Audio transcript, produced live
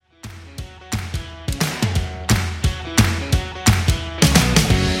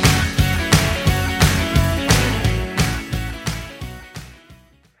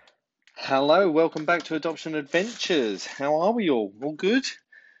Hello, welcome back to Adoption Adventures. How are we all? All good?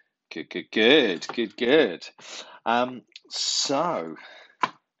 Good. So,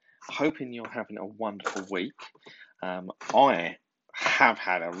 hoping you're having a wonderful week. I have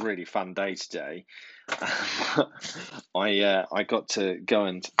had a really fun day today. I got to go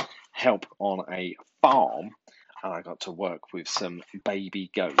and help on a farm, and I got to work with some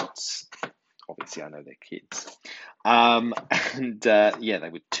baby goats. Obviously, I know they're kids. Yeah, they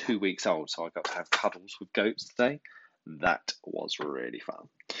were 2 weeks old, so I got to have cuddles with goats today. That was really fun.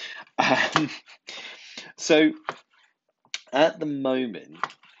 Um, so at the moment,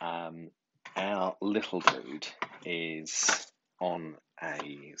 our little dude is on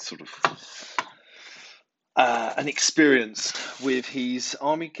a sort of an experience with his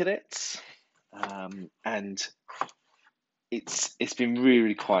army cadets, and it's been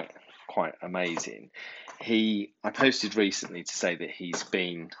really quite amazing. I posted recently to say that he's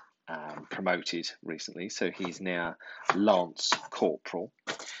been promoted recently, so he's now Lance Corporal,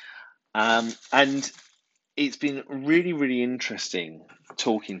 and it's been really interesting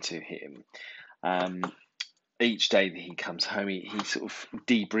talking to him. Um, each day that he comes home, he sort of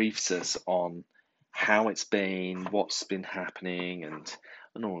debriefs us on how it's been, what's been happening, and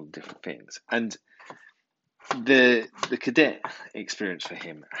all the different things. And the cadet experience for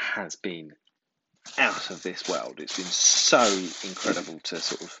him has been out of this world. It's been so incredible to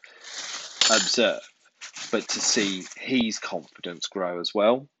sort of observe, but to see his confidence grow as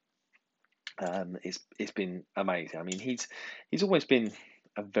well, it's been amazing. I mean, he's always been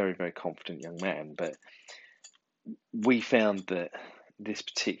a very confident young man, but we found that this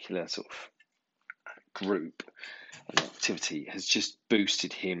particular sort of group and activity has just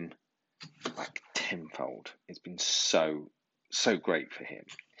boosted him like tenfold. It's been so great for him.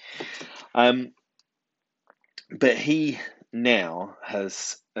 But he now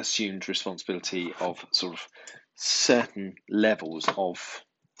has assumed responsibility of sort of certain levels of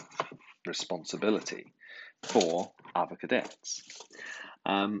responsibility for other cadets.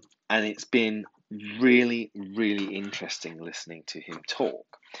 And it's been really interesting listening to him talk,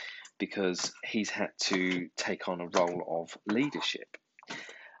 because he's had to take on a role of leadership.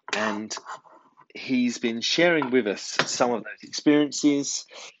 And he's been sharing with us some of those experiences,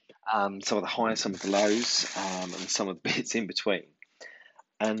 some of the highs, some of the lows, and some of the bits in between.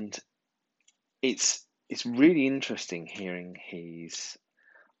 And it's really interesting hearing his,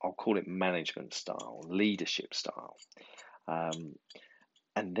 I'll call it management style, leadership style, and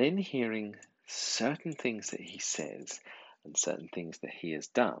then hearing certain things that he says and certain things that he has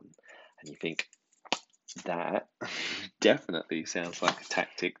done, and you think that definitely sounds like a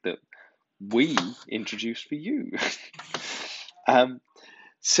tactic that we introduced for you.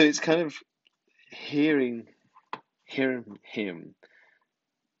 So it's kind of hearing him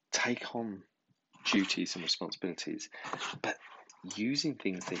take on duties and responsibilities, but using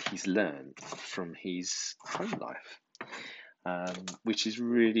things that he's learned from his home life, which is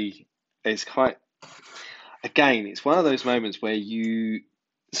really, it's quite, again, it's one of those moments where you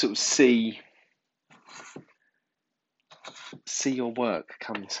sort of see your work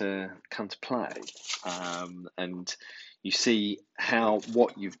come to play, and you see how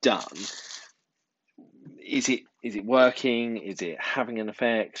what you've done, is it working? Is it having an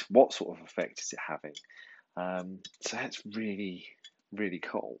effect? What sort of effect is it having? So that's really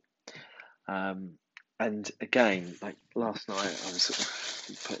cool. And again, like last night, I was sort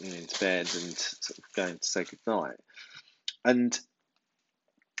of putting him into bed and sort of going to say goodnight, and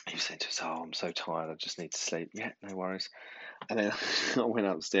he said to us, "Oh, I'm so tired. I just need to sleep." Yeah, no worries. And then I went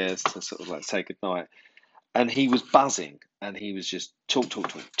upstairs to sort of like say goodnight, and he was buzzing, and he was just talk.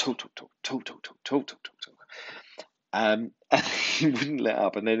 And he wouldn't let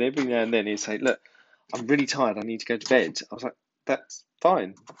up. And then every now and then he'd say, "Look, I'm really tired. I need to go to bed." I was like, "That's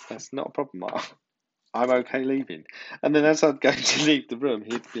fine. That's not a problem. I'm okay leaving." And then as I'd go to leave the room,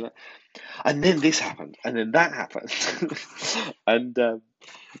 he'd be like, "And then this happened, and then that happened." And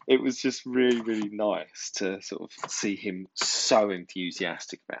it was just really nice to sort of see him so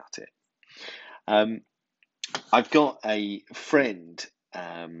enthusiastic about it. I've got a friend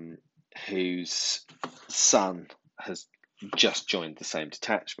whose son has just joined the same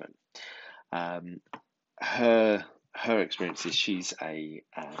detachment. Her experience is she's a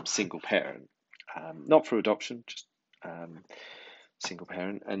single parent, not through adoption, just single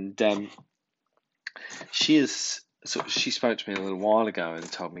parent, and she spoke to me a little while ago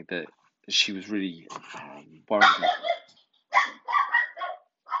and told me that she was really worried.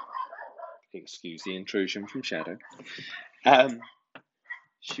 Excuse the intrusion from Shadow.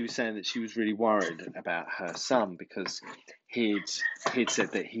 She was saying that she was really worried about her son because he'd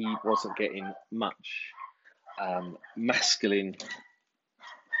said that he wasn't getting much masculine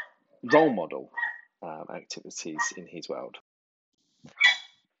role model activities in his world.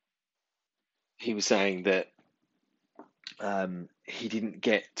 He was saying that he didn't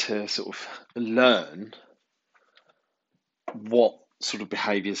get to sort of learn what sort of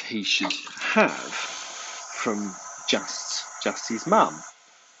behaviours he should have from just his mum,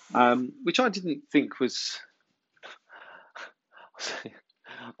 which I didn't think was.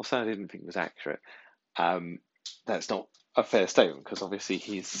 I'll say I didn't think was accurate. That's not a fair statement because obviously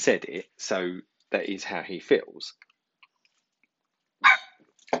he's said it, so that is how he feels.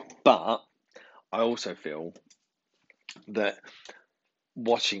 But I also feel that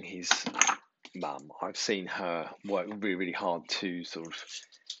watching his mum, I've seen her work really, really hard to sort of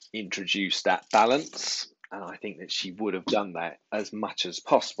introduce that balance, and I think that she would have done that as much as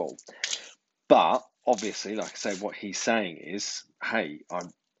possible. But obviously, like I say, what he's saying is, hey,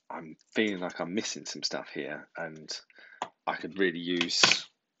 I'm feeling like I'm missing some stuff here, and I could really use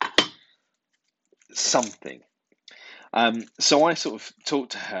something. So I sort of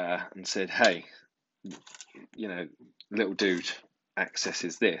talked to her and said, hey, little dude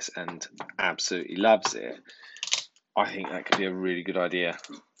accesses this and absolutely loves it. I think that could be a really good idea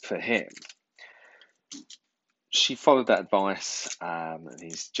for him. She followed that advice, and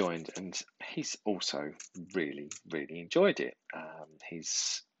he's joined, and he's also really, really enjoyed it.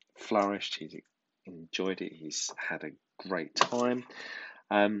 He's flourished, he's enjoyed it, he's had a great time.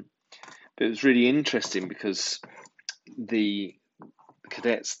 But it was really interesting because the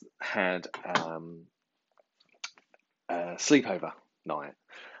cadets had a sleepover night,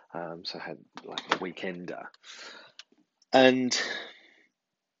 so I had like a weekender, and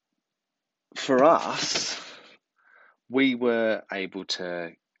for us, we were able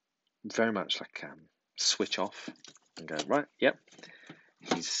to very much like switch off and go, right, yep,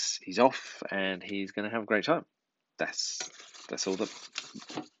 he's off and he's going to have a great time. That's all that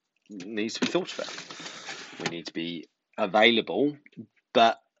needs to be thought about. We need to be available,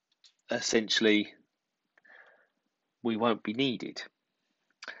 but essentially we won't be needed.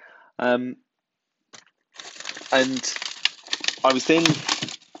 And I was then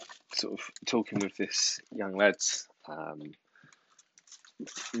sort of talking with this young lad's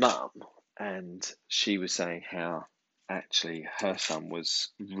mum, and she was saying how actually her son was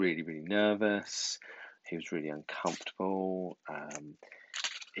really, really nervous. He was really uncomfortable.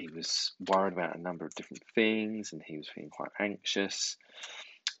 He was worried about a number of different things, and he was feeling quite anxious.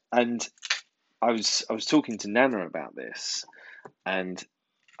 And I was talking to Nana about this, and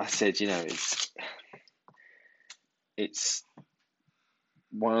I said, it's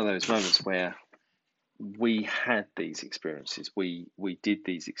one of those moments where we had these experiences. We did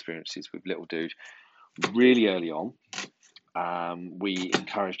these experiences with little dude really early on. We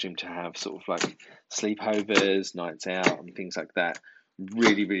encouraged him to have sort of like sleepovers, nights out, and things like that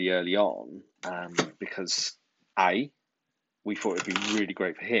really, really early on, because A, we thought it'd be really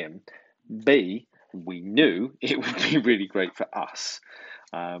great for him. B, we knew it would be really great for us.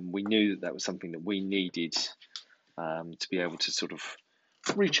 We knew that was something that we needed to be able to sort of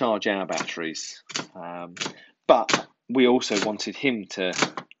recharge our batteries. But we also wanted him to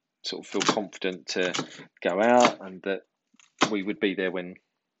sort of feel confident to go out, and that we would be there when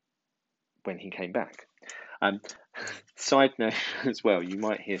he came back. Side note as well, you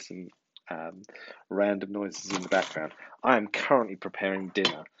might hear some random noises in the background. I am currently preparing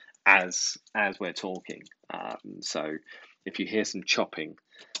dinner as we're talking, so if you hear some chopping,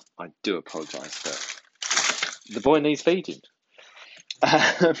 I do apologise, but the boy needs feeding.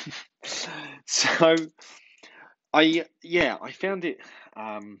 So I found it.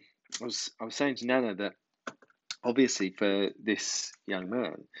 I was saying to Nana that obviously for this young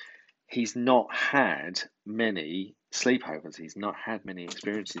man, he's not had many sleepovers. He's not had many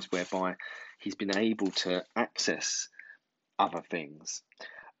experiences whereby he's been able to access other things,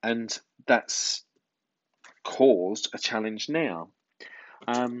 and that's caused a challenge now.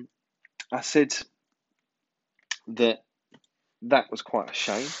 I said that was quite a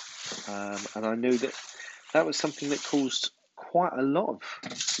shame, and I knew that was something that caused quite a lot of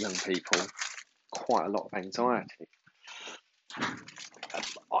young people quite a lot of anxiety.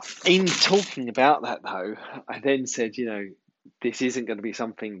 In talking about that, though, I then said, this isn't going to be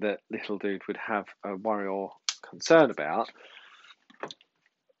something that little dude would have a worry or concern about,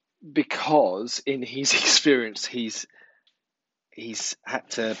 because in his experience, he's had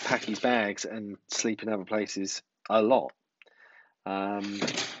to pack his bags and sleep in other places a lot.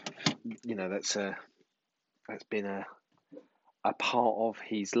 That's been a part of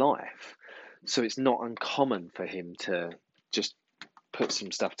his life. So it's not uncommon for him to just put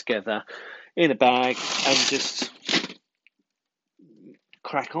some stuff together in a bag and just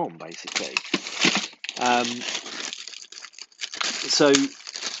crack on, basically. So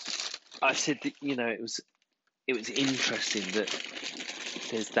I said that, it was interesting that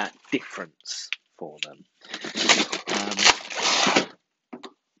there's that difference for them.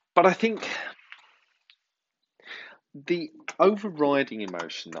 But I think the overriding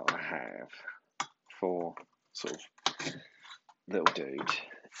emotion that I have for sort of little dude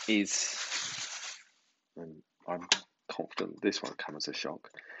is, and I'm confident this won't come as a shock,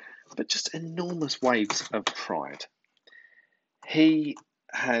 but just enormous waves of pride. He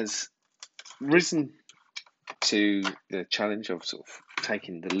has risen to the challenge of sort of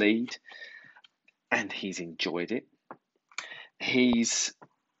taking the lead, and he's enjoyed it. He's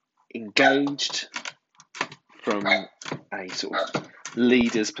engaged from a sort of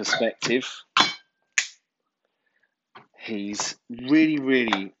leader's perspective. He's really,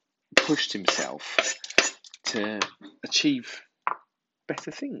 really pushed himself to achieve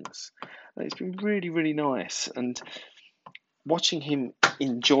better things. And it's been really, really nice. And watching him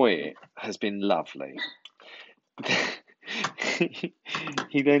enjoy it has been lovely.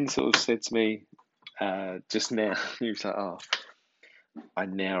 He then sort of said to me just now, he was like, "Oh, I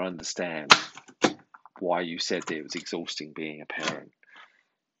now understand why you said that it was exhausting being a parent.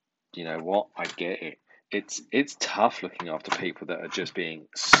 You know what? I get it. It's tough looking after people that are just being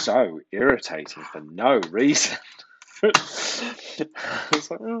so irritating for no reason." I was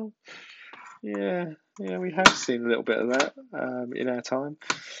like, "Oh, yeah, we have seen a little bit of that in our time."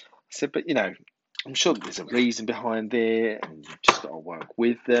 I said, "But I'm sure there's a reason behind it, and you've just got to work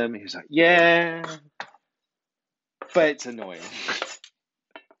with them." He was like, "Yeah, but it's annoying."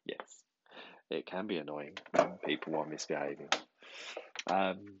 Yes, it can be annoying when people are misbehaving.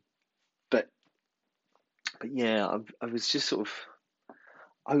 But yeah, I was just sort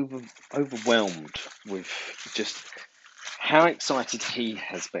of overwhelmed with just how excited he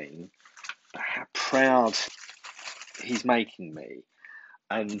has been, how proud he's making me,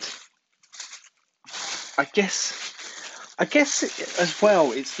 and I guess as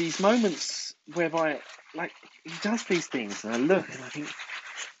well, it's these moments whereby, like, he does these things, and I look and I think,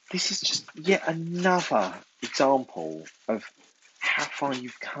 this is just yet another example of how far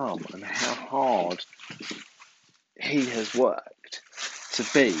you've come and how hard he has worked to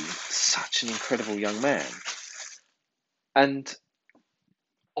be such an incredible young man. And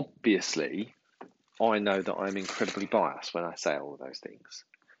obviously, I know that I'm incredibly biased when I say all of those things.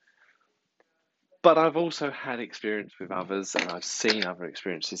 But I've also had experience with others, and I've seen other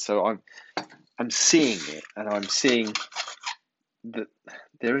experiences. So I'm seeing it, and I'm seeing that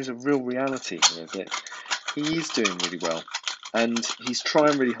there is a real reality here, that he is doing really well, and he's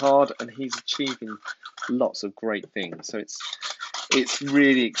trying really hard, and he's achieving lots of great things. So it's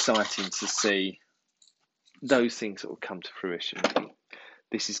really exciting to see those things sort of come to fruition. I think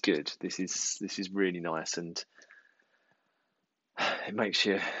this is good. This is really nice, and it makes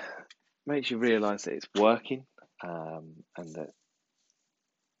you realise that it's working, and that,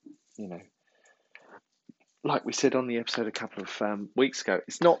 like we said on the episode a couple of weeks ago,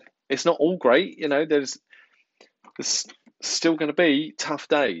 it's not all great. There's still going to be tough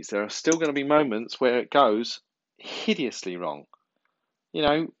days. There are still going to be moments where it goes hideously wrong.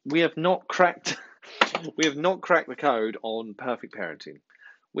 We have not cracked the code on perfect parenting.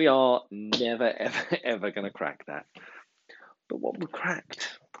 We are never, ever, ever going to crack that. But what we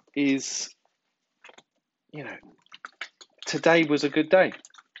cracked is, today was a good day.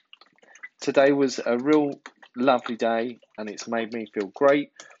 Today was a real lovely day, and it's made me feel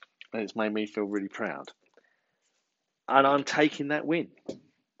great, and it's made me feel really proud. And I'm taking that win,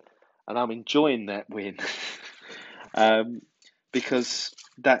 and I'm enjoying that win, because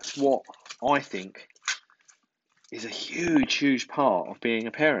that's what I think is a huge, huge part of being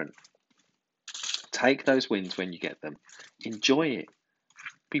a parent. Take those wins when you get them. Enjoy it.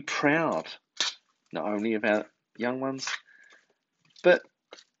 Be proud, not only of our young ones, but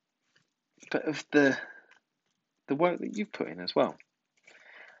of the work that you've put in as well.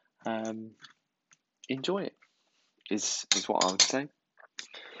 Enjoy it is what I would say.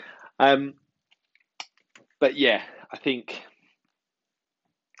 But yeah, I think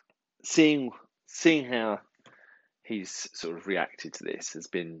seeing how he's sort of reacted to this has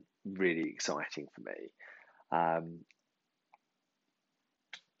been really exciting for me.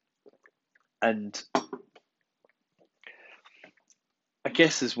 And I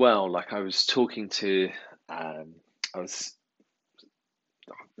guess as well, like, I was talking to, I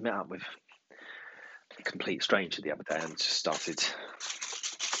met up with a complete stranger the other day and just started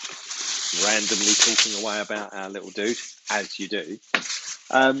randomly talking away about our little dude. as you do.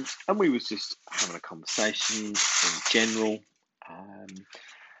 And we was just having a conversation in general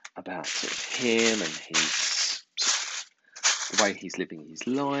about sort of him and his the way he's living his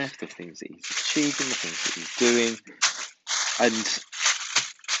life, the things that he's achieving, the things that he's doing, and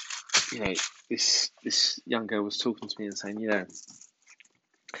this young girl was talking to me and saying,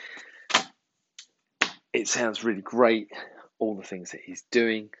 it sounds really great, all the things that he's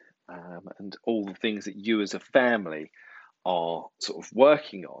doing, and all the things that you as a family are sort of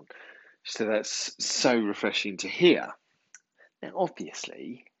working on. So that's so refreshing to hear. Now,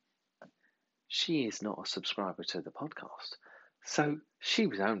 obviously, she is not a subscriber to the podcast, so she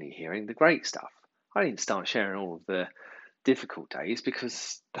was only hearing the great stuff. I didn't start sharing all of the difficult days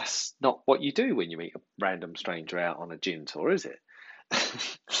because that's not what you do when you meet a random stranger out on a gym tour, is it?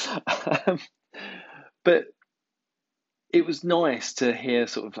 But it was nice to hear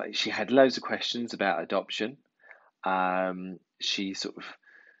sort of like she had loads of questions about adoption. She sort of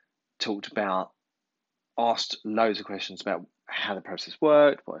asked loads of questions about how the process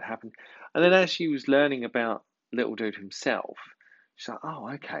worked, what had happened. And then as she was learning about Little Dude himself, she's like,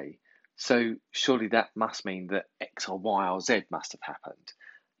 oh, okay. So surely that must mean that X or Y or Z must have happened.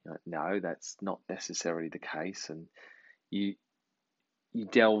 No, that's not necessarily the case. And you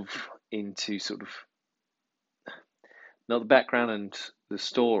delve into sort of not the background and the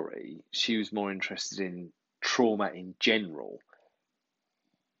story. She was more interested in trauma in general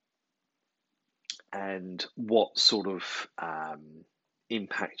and what sort of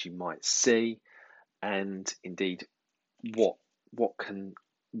impact you might see, and indeed what can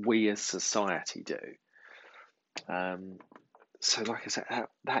we as society do. So like I said,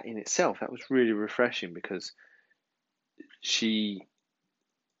 that in itself, that was really refreshing because she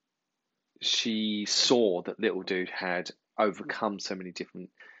saw that Little Dude had overcome so many different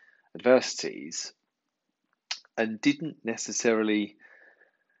adversities and she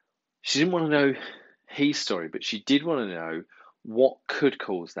didn't want to know his story, but she did want to know what could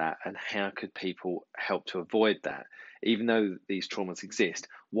cause that and how could people help to avoid that. Even though these traumas exist,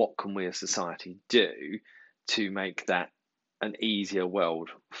 what can we as society do to make that an easier world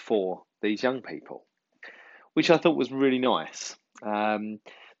for these young people? Which I thought was really nice. The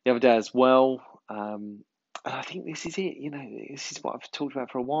other day as well, and I think this is it. This is what I've talked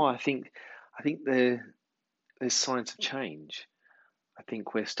about for a while. I think there's signs of change. I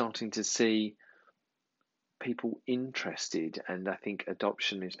think we're starting to see people interested, and I think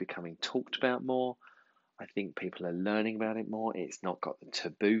adoption is becoming talked about more. I think people are learning about it more. It's not got the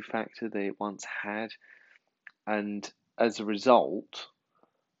taboo factor that it once had, and as a result,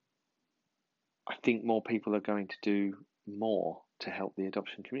 I think more people are going to do more to help the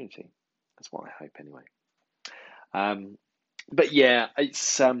adoption community. That's what I hope, anyway. But yeah,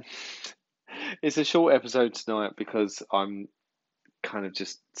 it's a short episode tonight because I'm kind of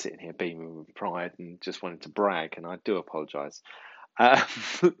just sitting here beaming with pride and just wanted to brag, and I do apologise.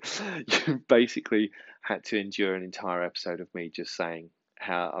 You basically had to endure an entire episode of me just saying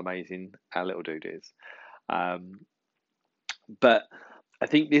how amazing our Little Dude is. But I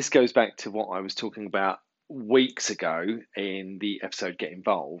think this goes back to what I was talking about weeks ago in the episode Get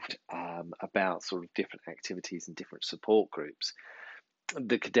Involved, about sort of different activities and different support groups.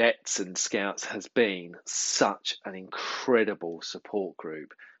 The Cadets and Scouts has been such an incredible support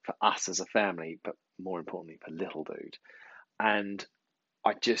group for us as a family, but more importantly for Little Dude. And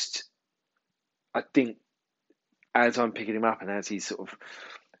I think as I'm picking him up and as he's sort of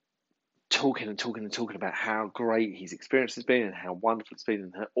talking about how great his experience has been and how wonderful it's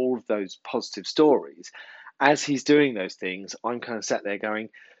been and all of those positive stories, as he's doing those things, I'm kind of sat there going,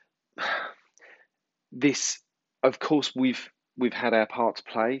 this, of course, we've had our part to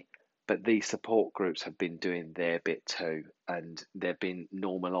play, but these support groups have been doing their bit too, and they've been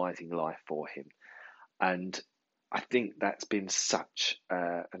normalising life for him. And I think that's been such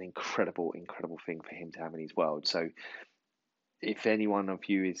an incredible thing for him to have in his world. So if any one of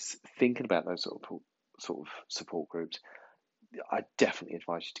you is thinking about those sort of support groups, I definitely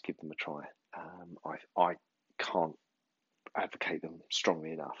advise you to give them a try. I can't advocate them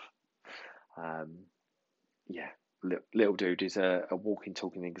strongly enough. Little Dude is a walking,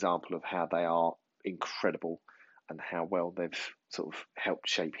 talking example of how they are incredible and how well they've sort of helped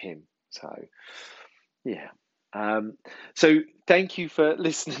shape him. So, yeah. So thank you for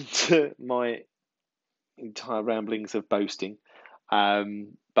listening to my entire ramblings of boasting.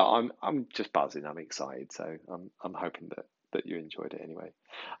 But I'm just buzzing. I'm excited. So I'm hoping that you enjoyed it anyway.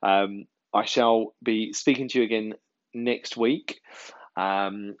 I shall be speaking to you again next week.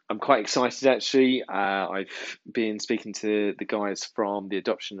 I'm quite excited actually. I've been speaking to the guys from the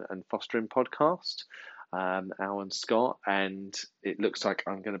Adoption and Fostering podcast. Al and Scott, and it looks like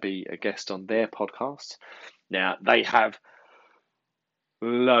I'm going to be a guest on their podcast. Now, they have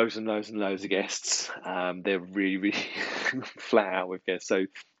loads and loads and loads of guests. They're really, really flat out with guests. So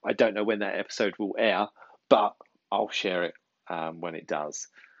I don't know when that episode will air, but I'll share it when it does.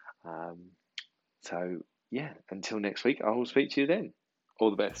 So, yeah, until next week, I will speak to you then. All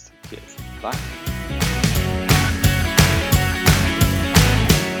the best. Cheers. Bye.